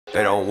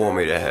They don't want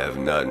me to have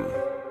nothing.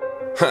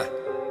 Huh.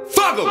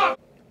 Fuck 'em!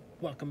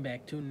 Welcome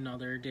back to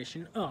another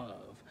edition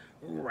of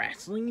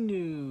Wrestling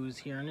News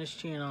here on this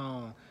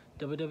channel.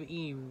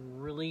 WWE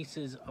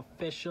releases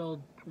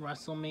official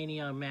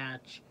WrestleMania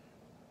match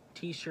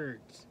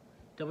t-shirts.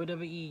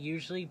 WWE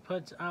usually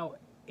puts out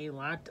a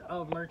lot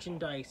of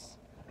merchandise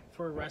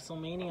for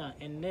WrestleMania,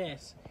 and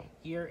this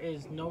year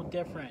is no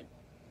different.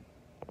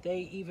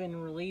 They even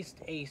released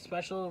a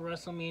special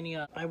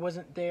WrestleMania I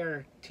Wasn't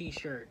There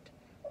t-shirt.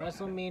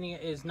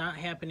 WrestleMania is not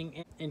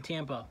happening in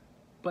Tampa,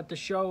 but the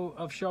show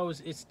of shows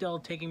is still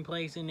taking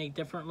place in a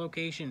different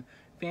location.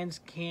 Fans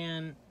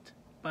can't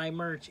buy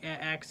merch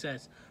at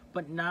Access,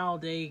 but now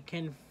they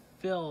can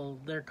fill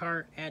their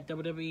cart at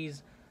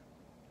WWE's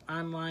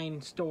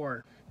online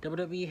store.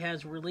 WWE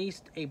has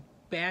released a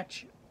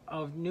batch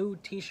of new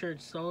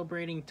t-shirts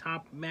celebrating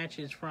top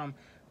matches from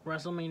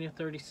WrestleMania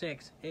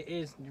 36. It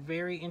is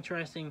very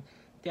interesting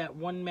that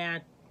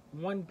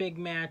one big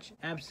match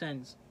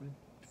absence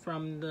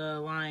from the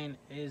line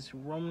is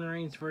Roman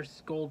Reigns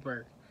versus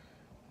Goldberg.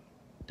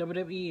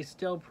 WWE is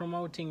still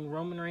promoting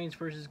Roman Reigns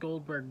versus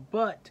Goldberg,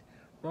 but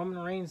Roman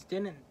Reigns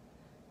didn't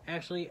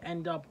actually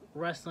end up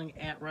wrestling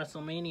at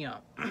WrestleMania.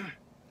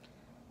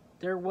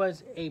 There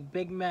was a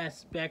big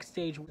mess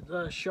backstage.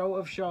 The show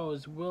of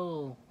shows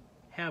will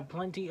have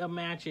plenty of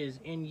matches,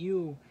 and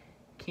you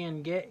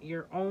can get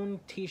your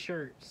own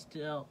t-shirt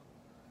still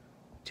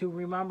to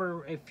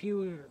remember a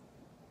few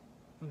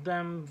of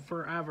them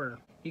forever.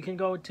 You can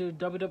go to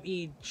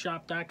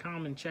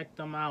WWEshop.com and check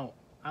them out.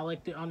 I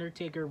like the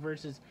Undertaker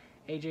versus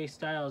AJ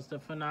Styles, the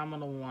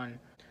phenomenal one.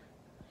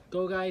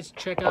 Go guys,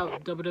 check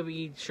out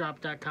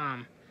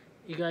WWEshop.com.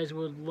 You guys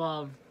would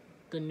love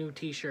the new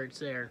t-shirts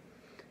there.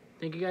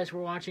 Thank you guys for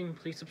watching.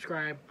 Please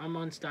subscribe. I'm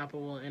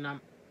Unstoppable, and I'm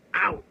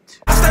out.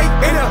 I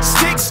stay in the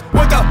sticks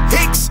with the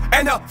hicks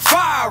and the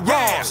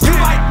firearms. You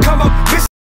might come up